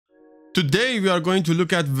Today we are going to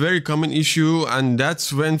look at very common issue, and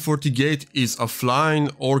that's when Fortigate is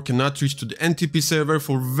offline or cannot reach to the NTP server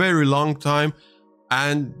for very long time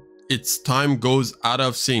and its time goes out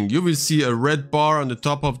of sync. You will see a red bar on the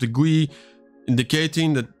top of the GUI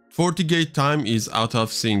indicating that Fortigate time is out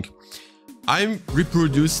of sync. I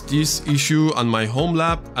reproduced this issue on my home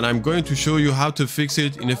lab and I'm going to show you how to fix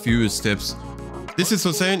it in a few steps. This is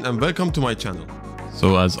Hussein and welcome to my channel.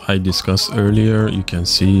 So as I discussed earlier, you can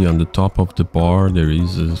see on the top of the bar there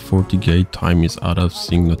is a Fortigate time is out of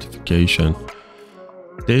sync notification.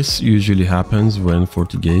 This usually happens when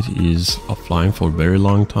Fortigate is offline for a very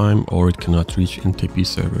long time or it cannot reach NTP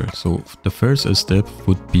server. So the first step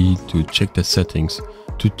would be to check the settings.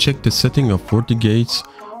 To check the setting of Fortigates,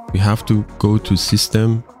 we have to go to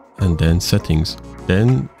System and then Settings.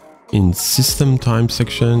 Then in System Time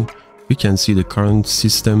section, we can see the current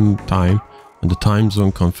system time and the time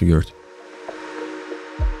zone configured.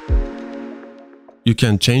 You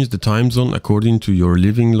can change the time zone according to your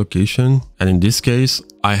living location, and in this case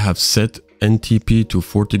I have set NTP to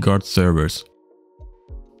FortiGuard servers.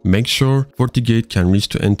 Make sure Fortigate can reach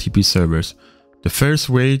to NTP servers. The first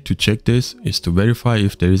way to check this is to verify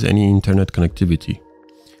if there is any internet connectivity.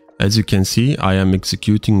 As you can see, I am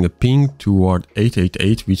executing a ping toward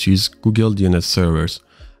 888, which is Google DNS servers.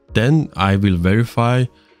 Then I will verify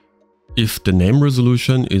if the name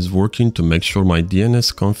resolution is working to make sure my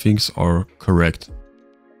DNS configs are correct.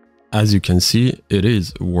 As you can see, it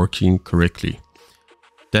is working correctly.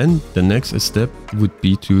 Then the next step would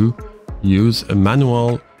be to use a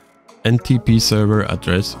manual NTP server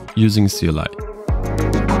address using CLI.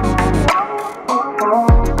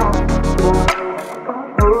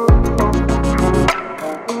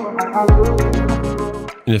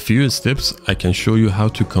 In a few steps, I can show you how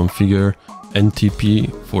to configure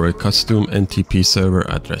NTP for a custom NTP server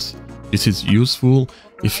address. This is useful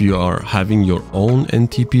if you are having your own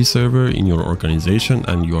NTP server in your organization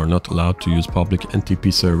and you are not allowed to use public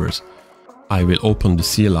NTP servers. I will open the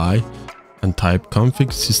CLI and type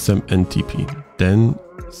config system NTP, then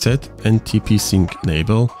set NTP sync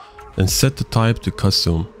enable, and set the type to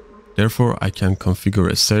custom. Therefore, I can configure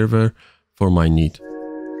a server for my need.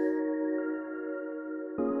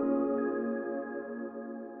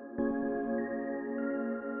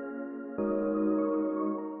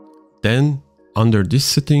 Then, under this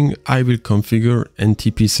setting, I will configure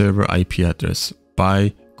NTP server IP address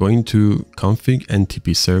by going to config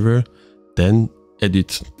NTP server, then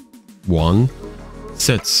edit 1,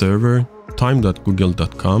 set server,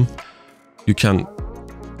 time.google.com. You can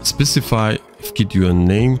specify if give you a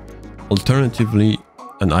name, alternatively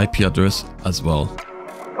an IP address as well.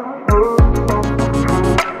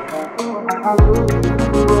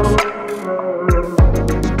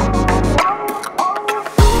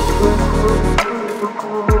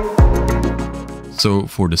 So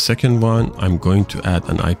for the second one, I'm going to add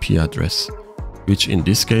an IP address, which in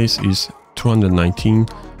this case is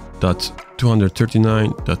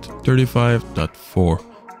 219.239.35.4,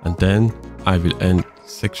 and then I will end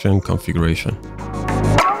section configuration.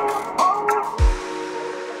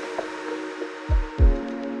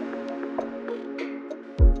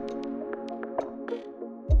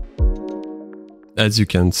 As you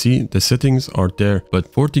can see, the settings are there,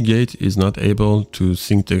 but Fortigate is not able to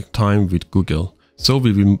sync the time with Google. So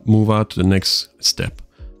we will move out to the next step.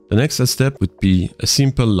 The next step would be a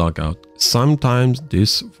simple logout. Sometimes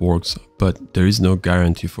this works, but there is no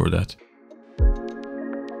guarantee for that.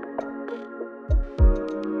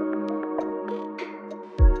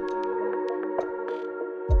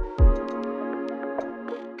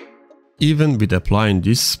 Even with applying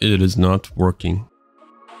this, it is not working.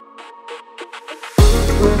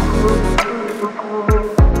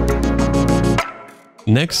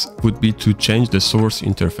 Next would be to change the source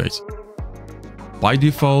interface. By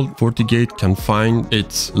default, Fortigate can find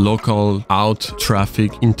its local out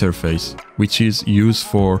traffic interface, which is used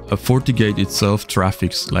for a Fortigate itself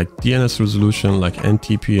traffics like DNS resolution, like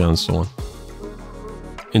NTP and so on.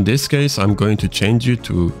 In this case, I'm going to change it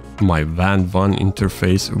to my WAN1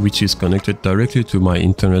 interface, which is connected directly to my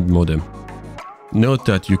internet modem. Note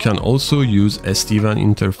that you can also use SD-WAN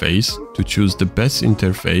interface to choose the best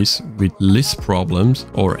interface with least problems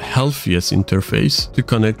or healthiest interface to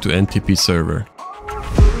connect to NTP server.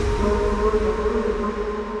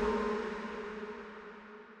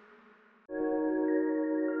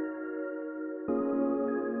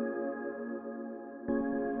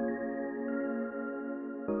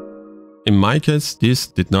 In my case, this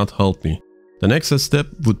did not help me. The next step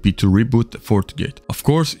would be to reboot the Fortigate. Of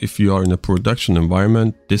course, if you are in a production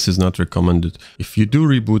environment, this is not recommended. If you do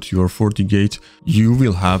reboot your Fortigate, you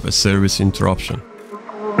will have a service interruption.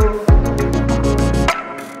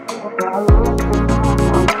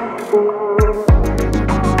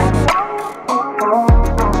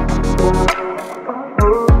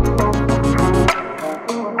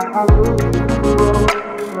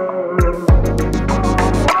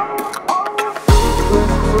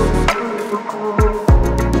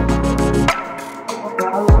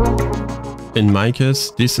 my case,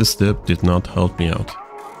 this step did not help me out.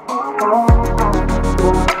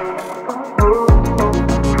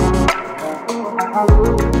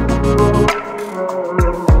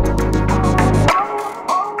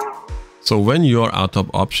 So when you are out of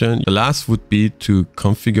option, the last would be to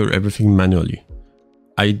configure everything manually.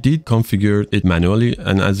 I did configure it manually,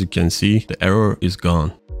 and as you can see, the error is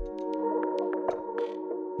gone.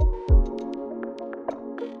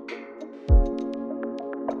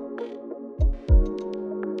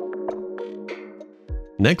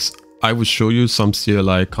 Next, I will show you some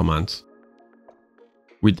CLI commands.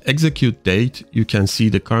 With execute date, you can see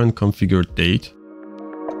the current configured date.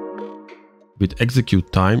 With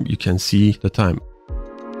execute time, you can see the time.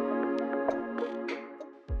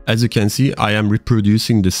 As you can see, I am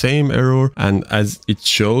reproducing the same error, and as it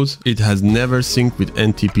shows, it has never synced with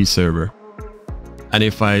NTP server. And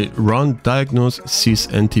if I run diagnose sys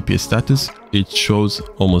NTP status, it shows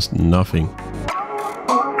almost nothing.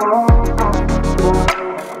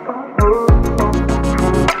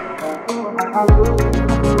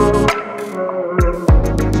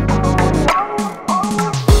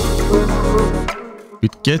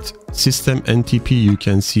 With get system NTP, you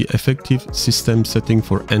can see effective system setting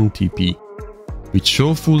for NTP. With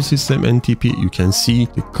show full system NTP, you can see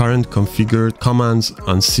the current configured commands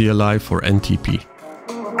on CLI for NTP.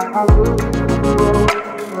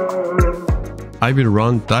 I will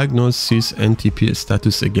run diagnose sys NTP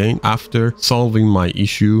status again after solving my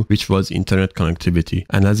issue, which was internet connectivity.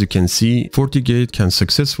 And as you can see, Fortigate can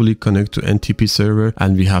successfully connect to NTP server,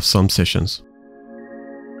 and we have some sessions.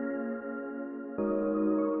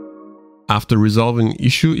 After resolving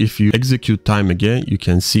issue, if you execute time again, you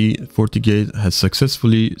can see Fortigate has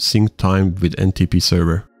successfully synced time with NTP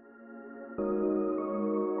server.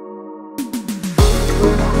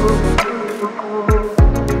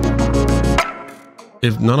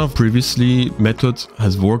 If none of previously methods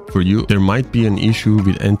has worked for you, there might be an issue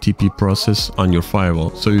with NTP process on your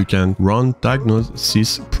firewall, so you can run diagnose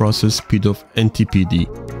sys process pdof NTPD.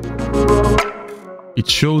 It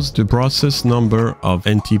shows the process number of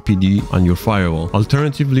NTPD on your firewall.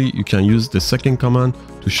 Alternatively, you can use the second command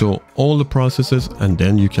to show all the processes, and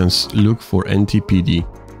then you can look for NTPD.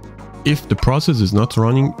 If the process is not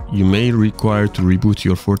running, you may require to reboot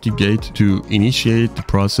your Fortigate to initiate the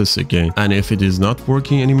process again. And if it is not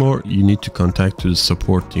working anymore, you need to contact the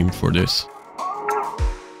support team for this.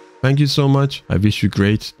 Thank you so much. I wish you a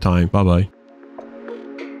great time. Bye bye.